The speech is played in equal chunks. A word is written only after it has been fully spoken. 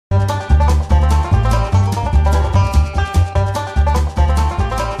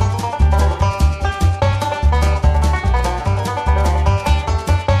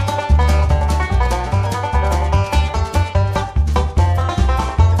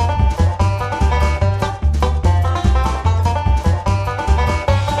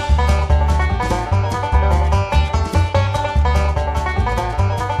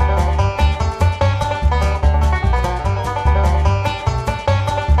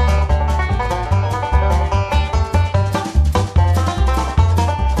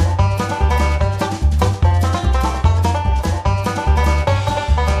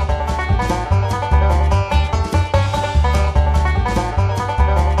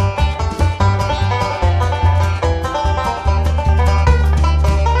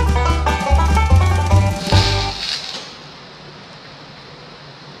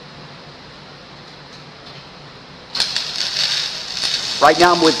Right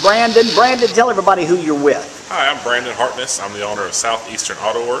now I'm with Brandon. Brandon, tell everybody who you're with. Hi, I'm Brandon Hartness. I'm the owner of Southeastern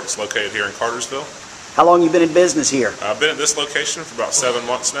Auto Works, located here in Cartersville. How long you been in business here? I've been at this location for about 7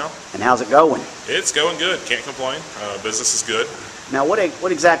 months now. And how's it going? It's going good. Can't complain. Business is good. Now,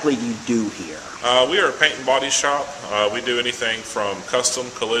 what exactly do you do here? We are a paint and body shop. We do anything from custom,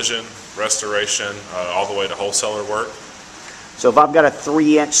 collision, restoration, all the way to wholesaler work. So if I've got a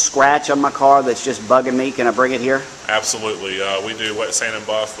 3-inch scratch on my car that's just bugging me, can I bring it here? Absolutely. We do wet sand and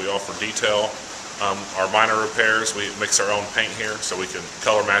buff. We offer detail. Our minor repairs, we mix our own paint here, so we can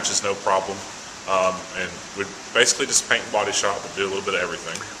color matches no problem. And we basically just paint and body shop and do a little bit of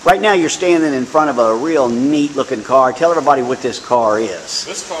everything. Right now you're standing in front of a real neat looking car. Tell everybody what this car is.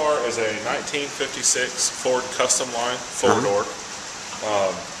 This car is a 1956 Ford Custom Line 4-door.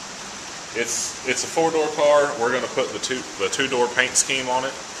 It's a 4-door car. We're going to put the two-door paint scheme on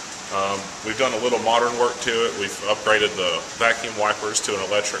it. We've done a little modern work to it. We've upgraded the vacuum wipers to an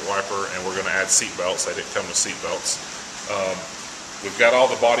electric wiper, and we're going to add seat belts. They didn't come with seat belts. We've got all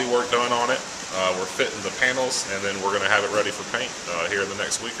the body work done on it. We're fitting the panels, and then we're going to have it ready for paint here in the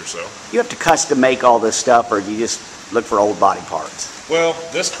next week or so. You have to custom make all this stuff, or do you just look for old body parts? Well,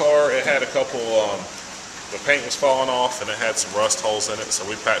 this car, it had a couple, the paint was falling off and it had some rust holes in it, so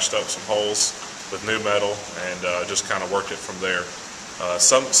we patched up some holes with new metal and just kind of worked it from there.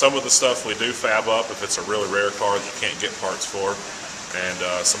 Some of the stuff we do fab up if it's a really rare car that you can't get parts for, and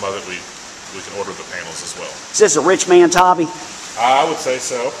some of it we can order the panels as well. Is this a rich man's hobby? I would say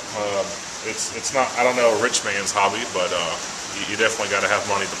so. It's not, I don't know, a rich man's hobby, but you definitely got to have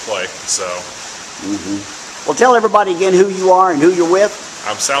money to play. So. Well, tell everybody again who you are and who you're with.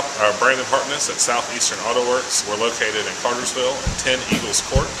 I'm Brandon Hartness at Southeastern Auto Works. We're located in Cartersville at 10 Eagles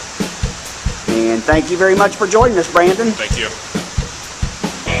Court. And thank you very much for joining us, Brandon. Thank you.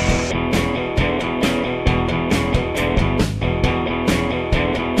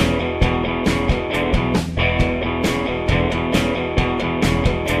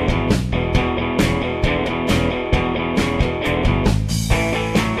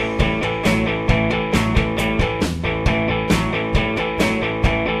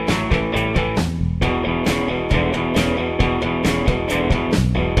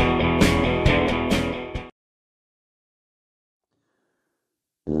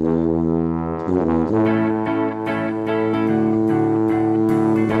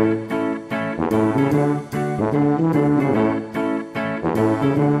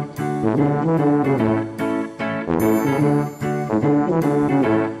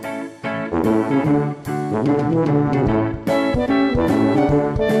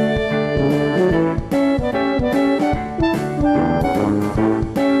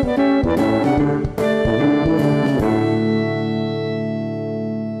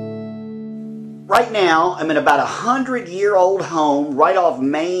 Right now, I'm in about a 100-year-old home right off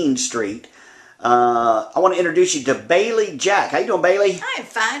Main Street. I want to introduce you to Bailey Jack. How you doing, Bailey? I'm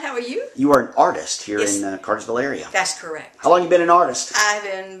fine. How are you? You are an artist here Yes. in the Cartersville area. That's correct. How long you been an artist? I've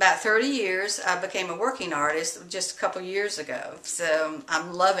been about 30 years. I became a working artist just a couple years ago. So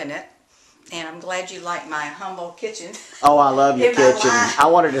I'm loving it. And I'm glad you like my humble kitchen. Oh, I love your In my kitchen. life. I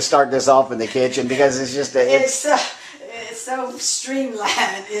wanted to start this off in the kitchen because it's just It's so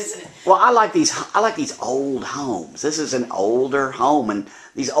streamlined, isn't it? Well, I like these old homes. This is an older home, and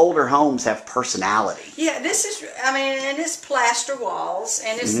these older homes have personality. Yeah, this is. I mean, and it's plaster walls,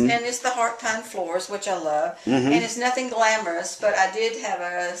 and it's the heart pine floors, which I love, and it's nothing glamorous. But I did have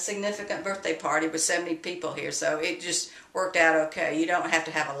a significant birthday party with 70 people here, so it just worked out okay. You don't have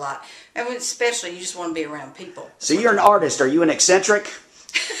to have a lot, and especially you just want to be around people. So you're an artist. Are you an eccentric?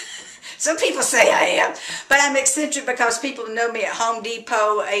 Some people say I am, but I'm eccentric because people know me at Home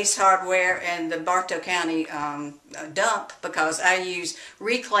Depot, Ace Hardware, and the Bartow County dump because I use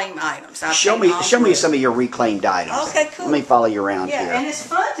reclaimed items. Show me some of your reclaimed items. Okay, cool. Let me follow you around here. Yeah, and it's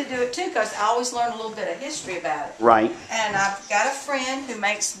fun to do it too because I always learn a little bit of history about it. Right. And I've got a friend who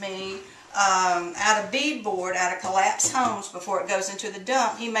makes me out of beadboard, out of collapsed homes before it goes into the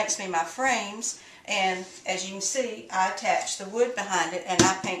dump. He makes me my frames. And as you can see, I attach the wood behind it, and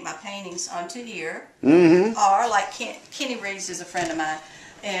I paint my paintings onto here. Or like Kenny Reeves is a friend of mine,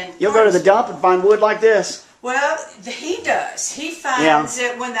 and you'll go to the dump and find wood like this. Well, he does. He finds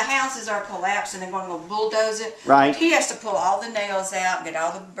it when the houses are collapsed and they're going to go bulldoze it. Right. He has to pull all the nails out, get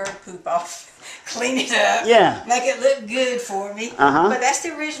all the bird poop off, clean it up. Yeah. Make it look good for me. But that's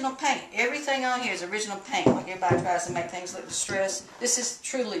the original paint. Everything on here is original paint. Like everybody tries to make things look distressed. This is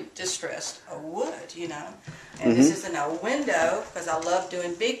truly distressed wood, you know. And this is an old window because I love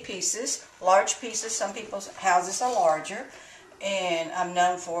doing big pieces, large pieces. Some people's houses are larger. And I'm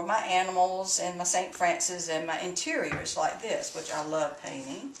known for my animals and my St. Francis and my interiors like this, which I love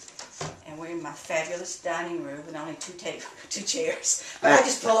painting. And we're in my fabulous dining room with only two chairs. But I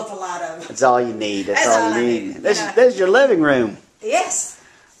just pull up a lot of them. That's all you need. That's all you need. need. This is your living room. Yes.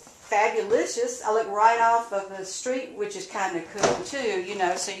 Fabulous. I look right off of the street, which is kind of cool too, you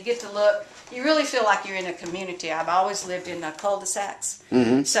know, so you get to look, you really feel like you're in a community. I've always lived in cul-de-sacs,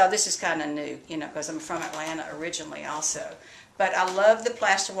 so this is kind of new, you know, because I'm from Atlanta originally also. But I love the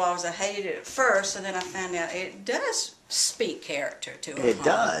plaster walls. I hated it at first, and then I found out it does speak character to it. It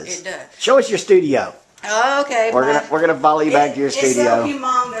does. It does. Show us your studio. Okay. We're gonna follow you back to your studio. It's so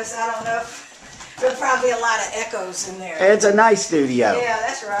humongous. I don't know. There's probably a lot of echoes in there. It's a nice studio. Yeah,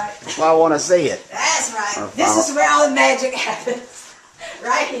 that's right. Well, I want to see it. That's right. This is where all the magic happens,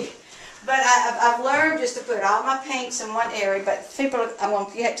 right? But I've learned just to put all my paints in one area. But people, I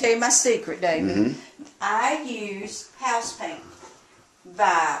want to tell you my secret, David. I use house paint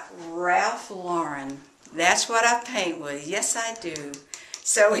by Ralph Lauren. That's what I paint with. Yes, I do.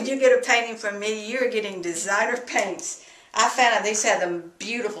 So when you get a painting from me, you're getting designer paints. I found out these have them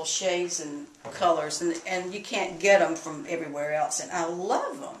beautiful shades and colors, and you can't get them from everywhere else, and I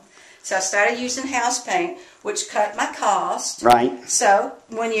love them. So I started using house paint, which cut my cost. Right. So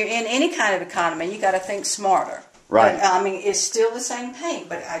when you're in any kind of economy, you got to think smarter. Right. But, I mean, it's still the same paint,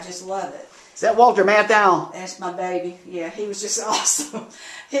 but I just love it. Is that Walter Matthau? That's my baby. Yeah, he was just awesome.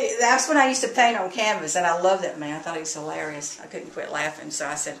 That's when I used to paint on canvas, and I loved that man. I thought he was hilarious. I couldn't quit laughing, so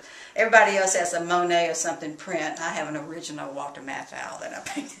I said, everybody else has a Monet or something print. I have an original Walter Matthau that I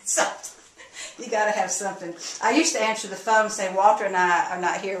painted. So you got to have something. I used to answer the phone and say, Walter and I are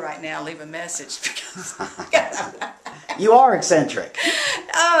not here right now. Leave a message. Because You are eccentric.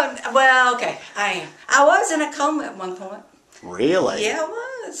 oh, well, okay, I am. I was in a coma at one point. Really? Yeah,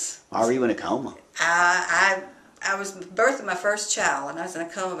 I was. Why were you in a coma? I was birthing my first child, and I was in a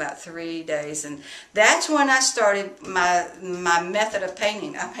coma about 3 days, and that's when I started my method of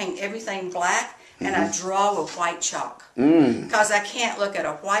painting. I paint everything black, and I draw with white chalk, because I can't look at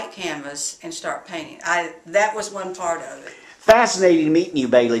a white canvas and start painting. That was one part of it. Fascinating meeting you,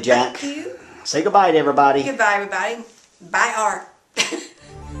 Bailey Jack. Thank you. Say goodbye to everybody. Goodbye, everybody. Bye, art.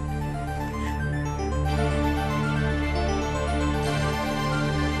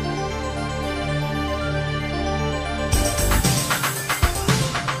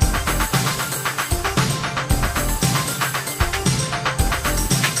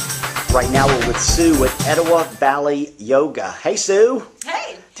 Right now we're with Sue at Etowah Valley Yoga. Hey, Sue.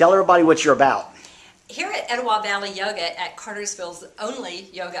 Hey, Tell everybody what you're about. here at Etowah Valley Yoga at Cartersville's only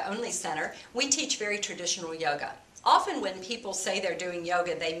yoga-only center, we teach very traditional yoga. Often when people say they're doing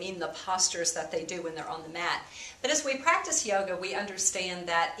yoga, they mean the postures that they do when they're on the mat. But as we practice yoga, we understand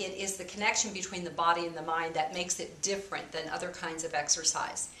that it is the connection between the body and the mind that makes it different than other kinds of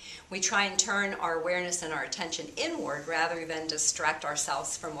exercise. We try and turn our awareness and our attention inward rather than distract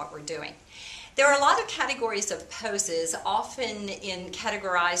ourselves from what we're doing. There are a lot of categories of poses, often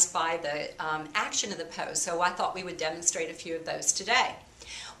categorized by the action of the pose, so I thought we would demonstrate a few of those today.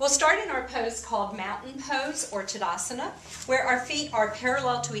 We'll start in our pose called Mountain Pose or Tadasana, where our feet are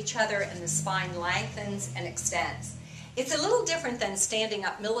parallel to each other and the spine lengthens and extends. It's a little different than standing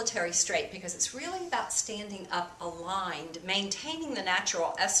up military straight because it's really about standing up aligned, maintaining the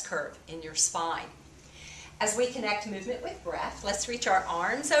natural S-curve in your spine. As we connect movement with breath, let's reach our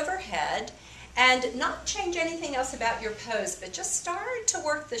arms overhead and not change anything else about your pose, but just start to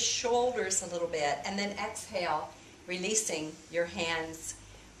work the shoulders a little bit and then exhale, releasing your hands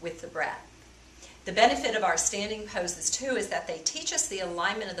with the breath. The benefit of our standing poses too is that they teach us the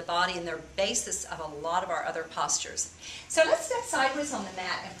alignment of the body and their basis of a lot of our other postures. So let's step sideways on the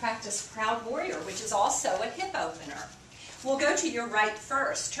mat and practice Proud Warrior, which is also a hip opener. We'll go to your right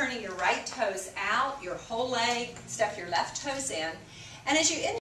first, turning your right toes out, your whole leg, step your left toes in, and as you